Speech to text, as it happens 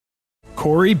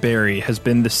Cory Barry has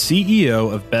been the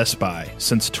CEO of Best Buy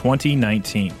since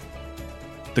 2019.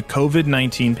 The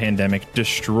COVID-19 pandemic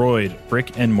destroyed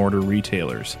brick-and-mortar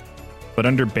retailers. But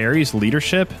under Barry's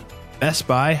leadership, Best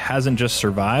Buy hasn't just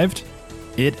survived,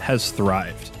 it has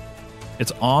thrived.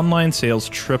 Its online sales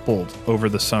tripled over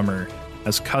the summer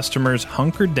as customers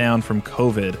hunkered down from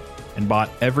COVID and bought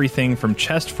everything from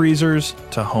chest freezers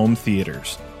to home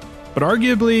theaters. But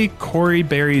arguably, Cory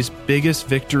Barry's biggest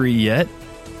victory yet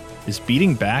is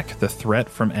beating back the threat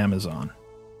from Amazon.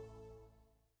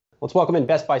 Let's welcome in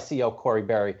Best Buy CEO Cory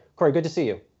Barry. Cory, good to see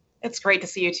you. It's great to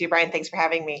see you too, Brian. Thanks for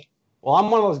having me. Well,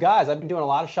 I'm one of those guys. I've been doing a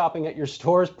lot of shopping at your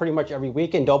stores pretty much every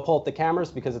weekend. Don't pull up the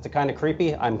cameras because it's kind of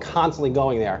creepy. I'm constantly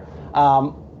going there.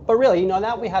 But really,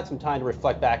 now we had some time to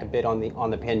reflect back a bit on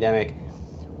the pandemic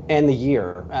and the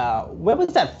year. When was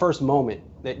that first moment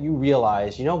that you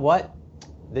realized, you know what,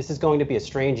 this is going to be a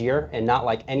strange year and not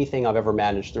like anything I've ever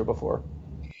managed through before?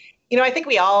 I think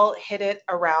we all hit it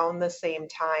around the same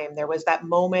time. There was that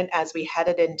moment as we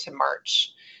headed into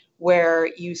March where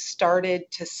you started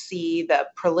to see the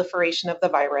proliferation of the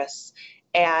virus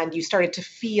and you started to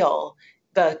feel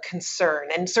the concern.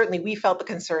 And certainly we felt the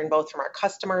concern both from our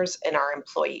customers and our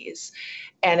employees.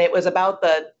 And it was about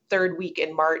the third week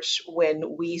in March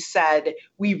when we said,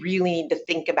 we really need to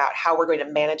think about how we're going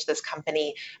to manage this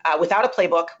company without a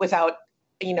playbook, without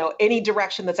any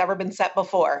direction that's ever been set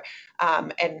before.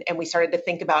 And we started to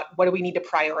think about what do we need to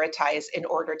prioritize in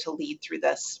order to lead through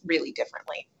this really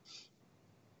differently.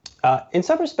 In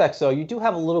some respects, though, you do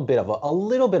have a little bit of a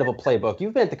playbook.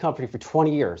 You've been at the company for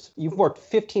 20 years. You've worked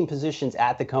 15 positions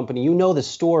at the company. You know the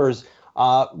stores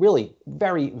really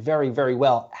very, very, very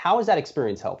well. How has that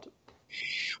experience helped?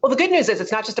 Well, the good news is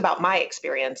it's not just about my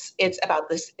experience. It's about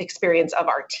this experience of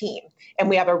our team. And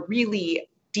we have a really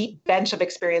deep bench of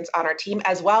experience on our team,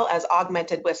 as well as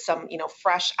augmented with some,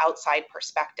 fresh outside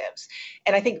perspectives.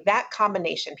 And I think that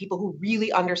combination, people who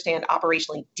really understand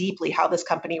operationally deeply how this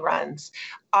company runs,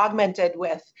 augmented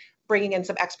with bringing in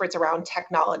some experts around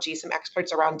technology, some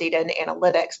experts around data and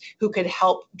analytics who could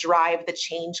help drive the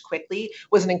change quickly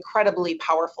was an incredibly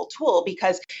powerful tool,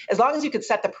 because as long as you could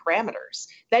set the parameters,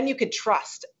 then you could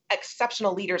trust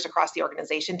exceptional leaders across the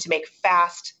organization to make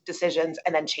fast decisions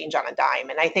and then change on a dime.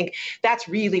 And I think that's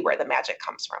really where the magic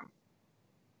comes from.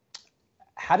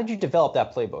 How did you develop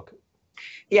that playbook?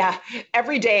 Yeah,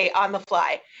 every day on the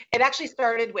fly. It actually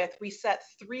started with, we set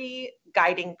 3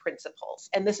 guiding principles.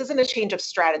 And this isn't a change of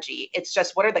strategy. It's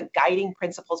just, what are the guiding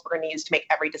principles we're going to use to make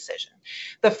every decision?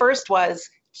 The first was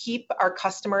keep our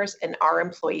customers and our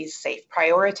employees safe,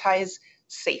 prioritize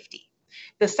safety.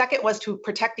 The second was to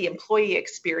protect the employee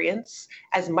experience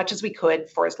as much as we could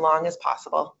for as long as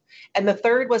possible. And the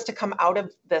third was to come out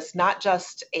of this not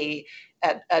just a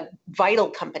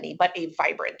vital company, but a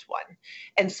vibrant one.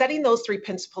 And setting those 3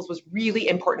 principles was really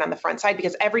important on the front side,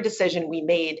 because every decision we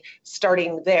made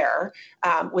starting there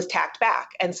was tacked back.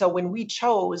 And so when we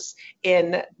chose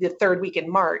in the third week in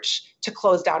March to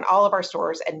close down all of our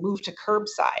stores and move to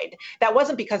curbside, that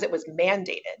wasn't because it was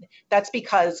mandated. That's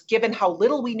because given how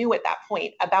little we knew at that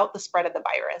point about the spread of the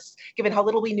virus, given how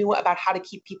little we knew about how to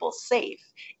keep people safe,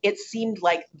 it seemed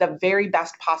like the very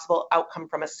best possible outcome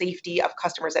from a safety of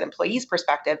customers and employees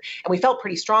perspective. And we felt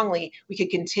pretty strongly we could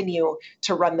continue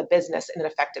to run the business in an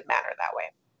effective manner that way.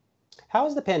 How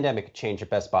has the pandemic changed at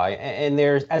Best Buy? And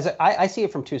I see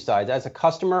it from 2 sides. As a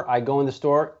customer, I go in the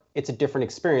store, it's a different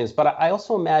experience. But I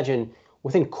also imagine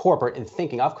within corporate and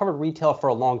thinking, I've covered retail for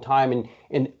a long time,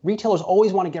 and retailers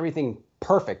always want to get everything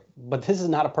perfect, but this is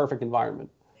not a perfect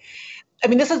environment. I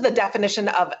mean, this is the definition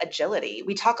of agility.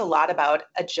 We talk a lot about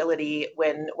agility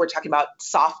when we're talking about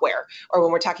software or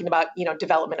when we're talking about,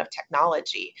 development of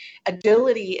technology.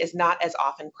 Agility is not as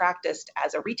often practiced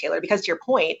as a retailer because, to your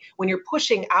point, when you're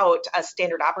pushing out a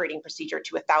standard operating procedure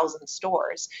to 1,000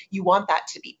 stores, you want that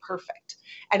to be perfect.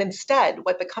 And instead,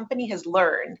 what the company has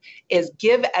learned is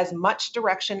give as much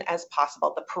direction as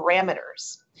possible, the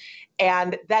parameters,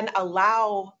 and then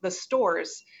allow the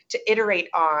stores to iterate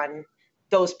on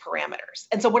those parameters.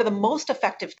 And so one of the most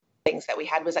effective things that we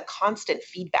had was a constant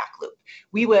feedback loop.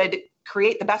 We would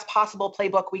create the best possible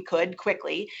playbook we could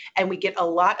quickly, and we get a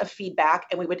lot of feedback,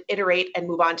 and we would iterate and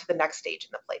move on to the next stage in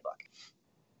the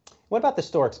playbook. What about the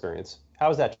store experience? How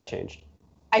has that changed?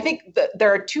 I think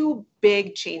there are 2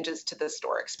 big changes to the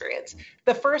store experience.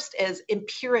 The first is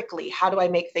empirically, how do I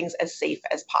make things as safe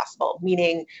as possible?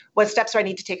 Meaning, what steps do I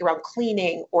need to take around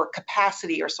cleaning or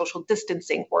capacity or social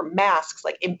distancing or masks?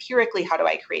 Like empirically, how do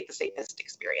I create the safest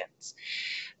experience?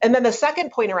 And then the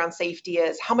second point around safety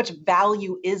is how much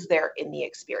value is there in the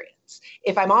experience? needs.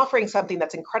 If I'm offering something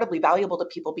that's incredibly valuable to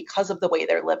people because of the way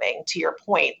they're living, to your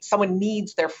point, someone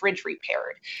needs their fridge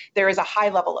repaired, there is a high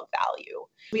level of value.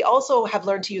 We also have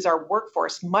learned to use our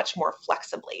workforce much more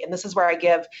flexibly. And this is where I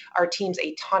give our teams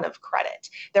a ton of credit.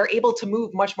 They're able to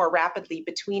move much more rapidly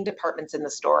between departments in the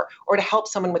store, or to help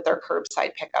someone with their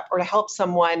curbside pickup, or to help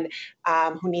someone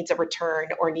who needs a return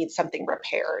or needs something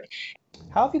repaired.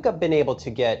 How have you been able to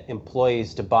get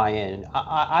employees to buy in?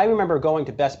 I remember going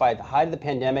to Best Buy at the height of the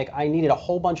pandemic. I needed a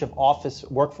whole bunch of office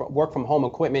work from home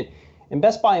equipment. And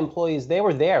Best Buy employees, they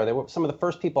were there. They were some of the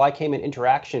first people I came in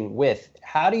interaction with.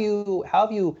 How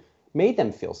have you made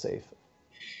them feel safe?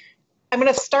 I'm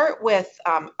going to start with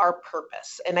our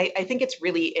purpose. And I think it's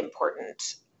really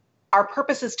important. Our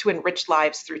purpose is to enrich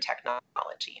lives through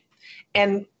technology.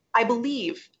 And I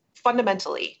believe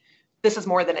fundamentally, this is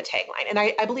more than a tagline. And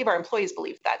I believe our employees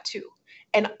believe that too.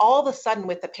 And all of a sudden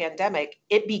with the pandemic,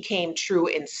 it became true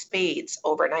in spades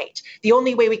overnight. The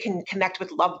only way we can connect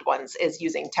with loved ones is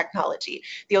using technology.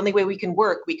 The only way we can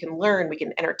work, we can learn, we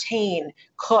can entertain,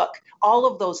 cook, all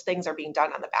of those things are being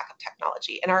done on the back of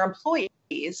technology. And our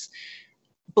employees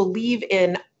believe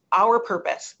in our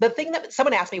purpose. The thing that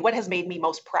someone asked me, what has made me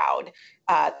most proud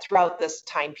throughout this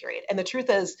time period? And the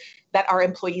truth is that our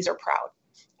employees are proud.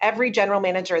 Every general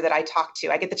manager that I talk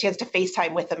to, I get the chance to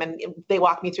FaceTime with them and they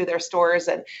walk me through their stores.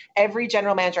 And every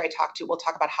general manager I talk to will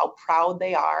talk about how proud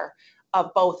they are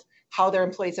of both how their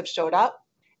employees have showed up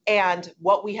and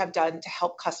what we have done to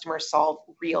help customers solve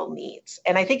real needs.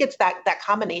 And I think it's that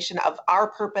combination of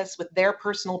our purpose with their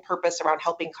personal purpose around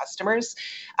helping customers.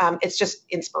 It's just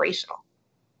inspirational.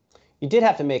 You did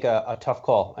have to make a tough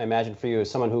call, I imagine, for you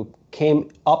as someone who came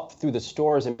up through the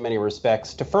stores in many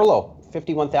respects to furlough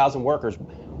 51,000 workers.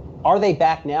 Are they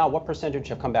back now? What percentage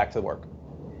have come back to work?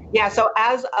 Yeah, so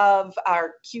as of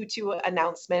our Q2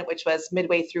 announcement, which was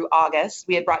midway through August,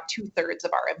 we had brought 2/3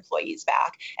 of our employees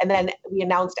back. And then we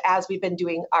announced, as we've been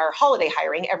doing our holiday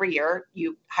hiring every year,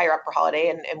 you hire up for holiday,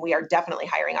 and we are definitely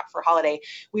hiring up for holiday.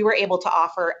 We were able to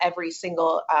offer every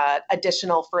single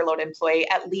additional furloughed employee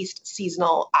at least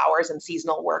seasonal hours and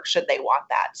seasonal work should they want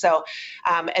that. So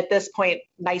at this point,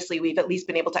 nicely, we've at least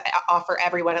been able to offer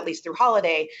everyone, at least through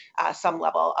holiday, some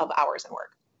level of hours and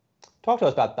work. Talk to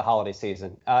us about the holiday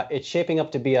season. It's shaping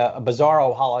up to be a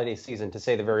bizarro holiday season, to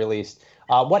say the very least.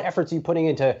 What efforts are you putting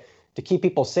into to keep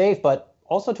people safe, but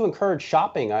also to encourage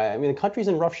shopping? I mean, the country's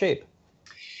in rough shape.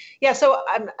 Yeah, so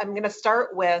I'm going to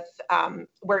start with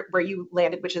where you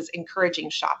landed, which is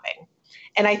encouraging shopping.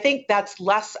 And I think that's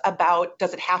less about,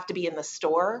 does it have to be in the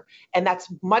store? And that's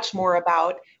much more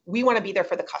about, we want to be there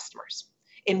for the customers.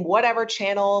 In whatever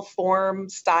channel, form,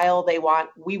 style they want,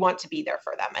 we want to be there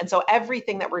for them. And so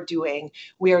everything that we're doing,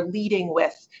 we are leading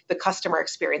with the customer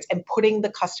experience and putting the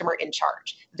customer in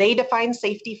charge. They define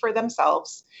safety for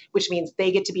themselves, which means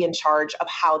they get to be in charge of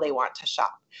how they want to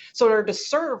shop. So in order to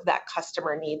serve that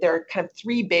customer need, there are kind of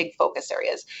three big focus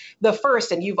areas. The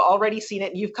first, and you've already seen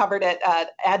it and you've covered it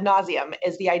ad nauseum,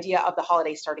 is the idea of the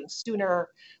holiday starting sooner,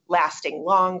 lasting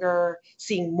longer,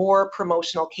 seeing more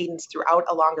promotional cadence throughout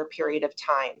a longer period of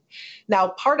time. Now,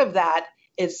 part of that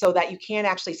is so that you can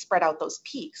actually spread out those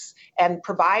peaks and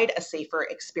provide a safer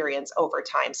experience over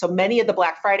time. So many of the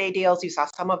Black Friday deals, you saw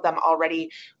some of them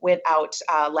already went out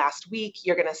last week.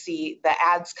 You're going to see the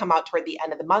ads come out toward the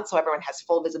end of the month so everyone has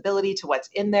full visibility to what's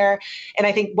in there. And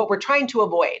I think what we're trying to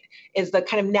avoid is the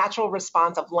kind of natural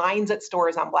response of lines at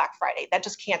stores on Black Friday. That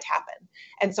just can't happen.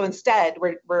 And so instead,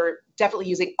 we're definitely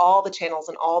using all the channels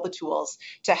and all the tools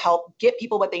to help get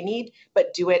people what they need,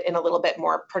 but do it in a little bit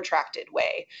more protracted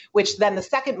way, which then the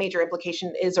second major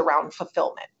implication is around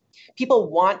fulfillment.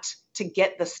 People want to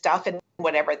get the stuff in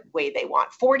whatever way they want.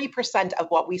 40% of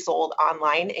what we sold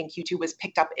online in Q2 was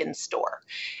picked up in store.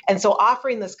 And so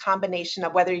offering this combination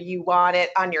of whether you want it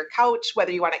on your couch,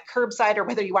 whether you want it curbside, or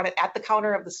whether you want it at the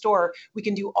counter of the store, we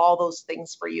can do all those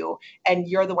things for you. And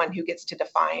you're the one who gets to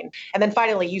define. And then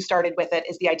finally, you started with it,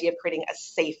 is the idea of creating a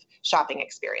safe shopping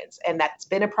experience. And that's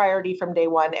been a priority from day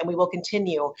one. And we will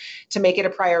continue to make it a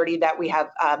priority that we have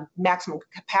maximum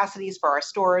capacities for our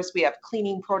stores. We have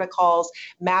cleaning protocols,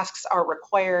 masks are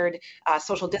required.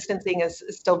 Social distancing is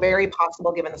still very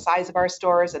possible given the size of our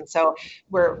stores. And so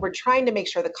we're trying to make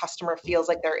sure the customer feels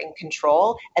like they're in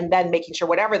control, and then making sure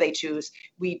whatever they choose,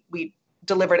 we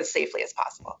deliver it as safely as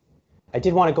possible. I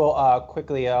did want to go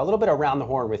quickly a little bit around the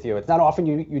horn with you. It's not often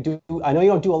you do. I know you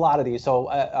don't do a lot of these, so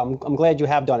I'm glad you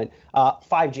have done it.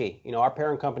 5G. You know, our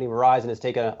parent company Verizon has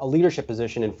taken a leadership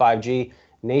position in 5G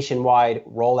nationwide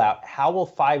rollout. How will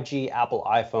 5G Apple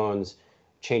iPhones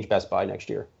change Best Buy next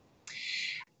year?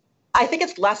 I think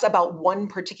it's less about one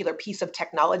particular piece of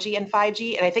technology in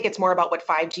 5G, and I think it's more about what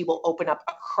 5G will open up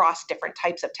across different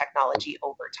types of technology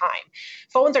over time.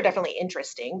 Phones are definitely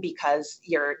interesting because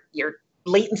your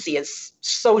latency is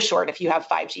so short if you have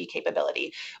 5G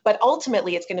capability. But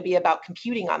ultimately, it's going to be about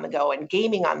computing on the go and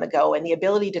gaming on the go and the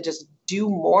ability to just do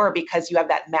more because you have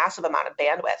that massive amount of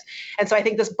bandwidth. And so I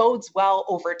think this bodes well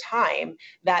over time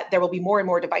that there will be more and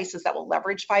more devices that will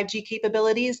leverage 5G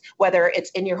capabilities, whether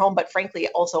it's in your home, but frankly,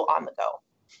 also on the go.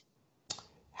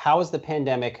 How has the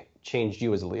pandemic changed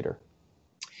you as a leader?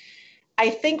 I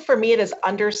think for me, it has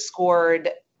underscored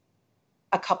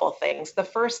a couple things. The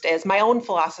first is my own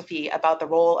philosophy about the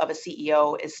role of a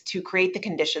CEO is to create the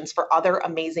conditions for other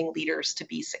amazing leaders to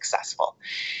be successful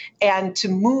and to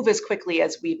move as quickly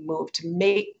as we've moved, to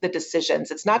make the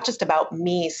decisions. It's not just about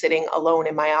me sitting alone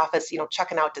in my office,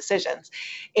 chucking out decisions.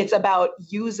 It's about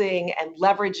using and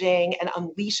leveraging and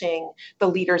unleashing the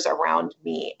leaders around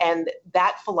me. And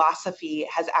that philosophy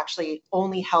has actually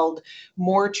only held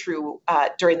more true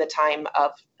during the time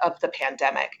of the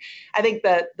pandemic. I think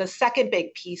the second big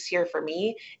piece here for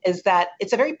me is that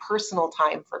it's a very personal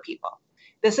time for people.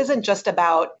 This isn't just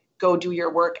about go do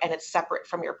your work and it's separate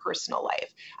from your personal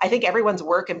life. I think everyone's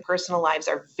work and personal lives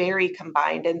are very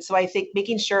combined. And so I think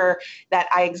making sure that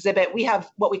we have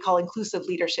what we call inclusive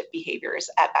leadership behaviors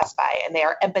at Best Buy, and they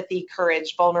are empathy,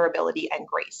 courage, vulnerability, and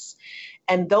grace.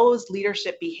 And those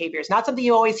leadership behaviors, not something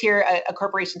you always hear a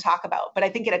corporation talk about, but I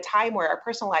think at a time where our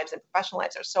personal lives and professional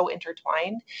lives are so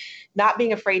intertwined, not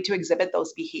being afraid to exhibit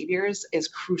those behaviors is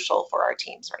crucial for our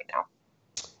teams right now.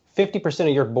 50%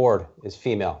 of your board is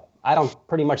female. I don't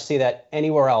pretty much see that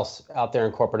anywhere else out there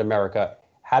in corporate America.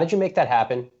 How did you make that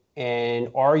happen? And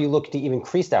are you looking to even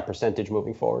increase that percentage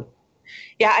moving forward?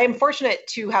 Yeah, I am fortunate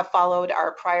to have followed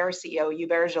our prior CEO,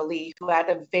 Hubert Joly, who had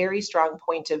a very strong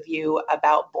point of view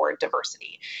about board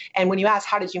diversity. And when you ask,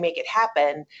 how did you make it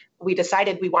happen? We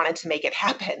decided we wanted to make it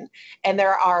happen. And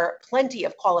there are plenty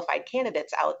of qualified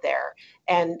candidates out there.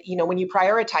 And, when you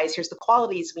prioritize, here's the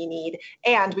qualities we need,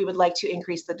 and we would like to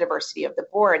increase the diversity of the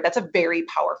board. That's a very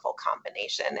powerful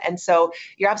combination. And so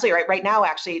you're absolutely right. Right now,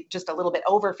 actually, just a little bit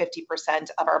over 50%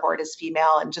 of our board is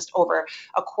female, and just over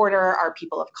a quarter are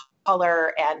people of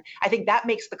color. And I think that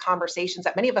makes the conversations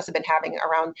that many of us have been having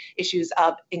around issues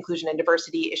of inclusion and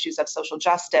diversity, issues of social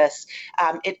justice,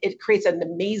 it creates an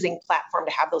amazing platform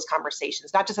to have those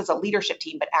conversations, not just as a leadership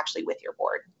team, but actually with your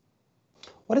board.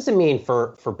 What does it mean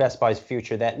for Best Buy's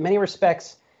future that in many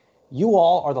respects, you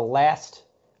all are the last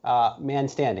man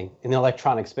standing in the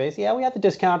electronic space? Yeah, we have the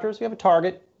discounters, we have a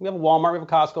Target, we have a Walmart, we have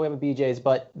a Costco, we have a BJ's,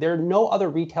 but there are no other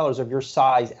retailers of your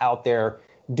size out there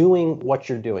doing what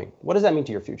you're doing. What does that mean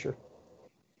to your future?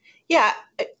 Yeah.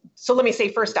 So let me say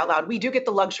first out loud, we do get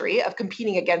the luxury of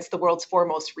competing against the world's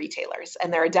foremost retailers.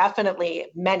 And there are definitely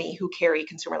many who carry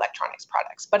consumer electronics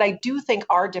products. But I do think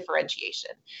our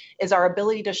differentiation is our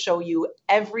ability to show you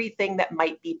everything that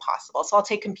might be possible. So I'll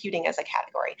take computing as a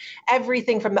category.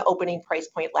 Everything from the opening price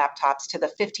point laptops to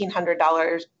the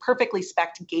 $1,500 perfectly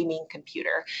spec'd gaming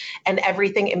computer, and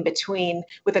everything in between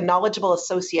with a knowledgeable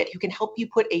associate who can help you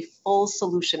put a full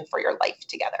solution for your life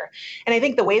together. And I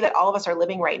think the way that all of us are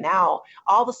living right now,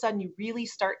 all of a sudden you really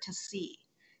start to see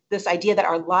this idea that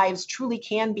our lives truly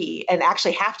can be, and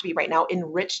actually have to be right now,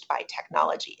 enriched by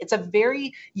technology. It's a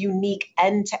very unique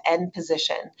end-to-end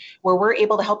position where we're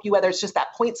able to help you, whether it's just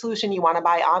that point solution you want to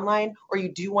buy online, or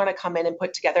you do want to come in and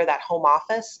put together that home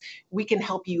office, we can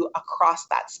help you across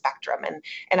that spectrum.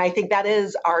 And I think that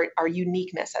is our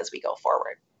uniqueness as we go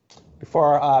forward.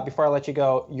 Before I let you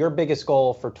go, your biggest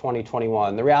goal for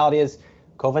 2021, the reality is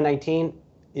COVID-19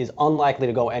 is unlikely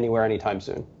to go anywhere anytime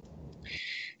soon.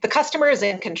 The customer is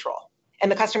in control,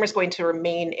 and the customer is going to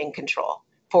remain in control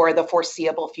for the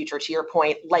foreseeable future. To your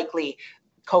point, likely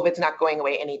COVID's not going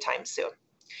away anytime soon.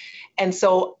 And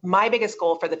so my biggest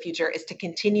goal for the future is to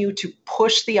continue to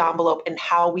push the envelope in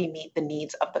how we meet the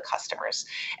needs of the customers.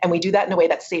 And we do that in a way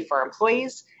that's safe for our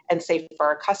employees and safe for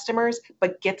our customers,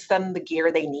 but gets them the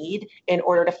gear they need in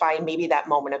order to find maybe that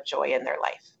moment of joy in their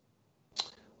life.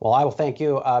 Well, I will thank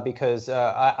you because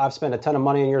I've spent a ton of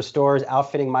money in your stores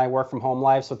outfitting my work from home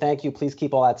life. So thank you. Please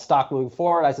keep all that stock moving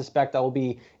forward. I suspect I will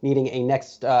be needing a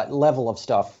next level of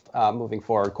stuff moving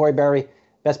forward. Corie Barry,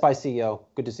 Best Buy CEO.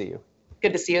 Good to see you.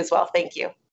 Good to see you as well. Thank you.